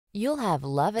You'll have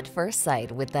love at first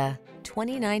sight with the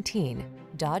 2019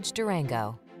 Dodge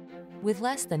Durango. With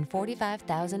less than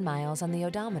 45,000 miles on the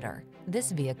odometer,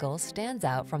 this vehicle stands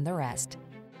out from the rest.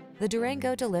 The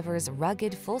Durango delivers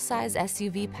rugged, full-size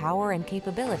SUV power and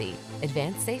capability,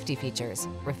 advanced safety features,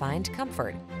 refined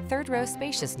comfort, third-row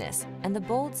spaciousness, and the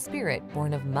bold spirit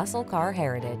born of muscle car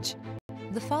heritage.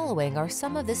 The following are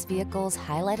some of this vehicle's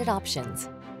highlighted options: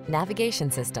 navigation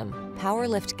system, power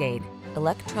liftgate,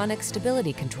 electronic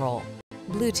stability control,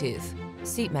 Bluetooth,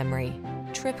 seat memory,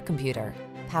 trip computer,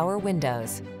 power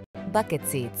windows, bucket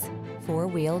seats,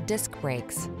 four-wheel disc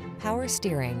brakes, power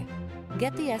steering.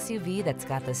 Get the SUV that's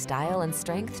got the style and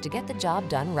strength to get the job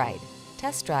done right.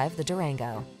 Test drive the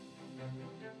Durango.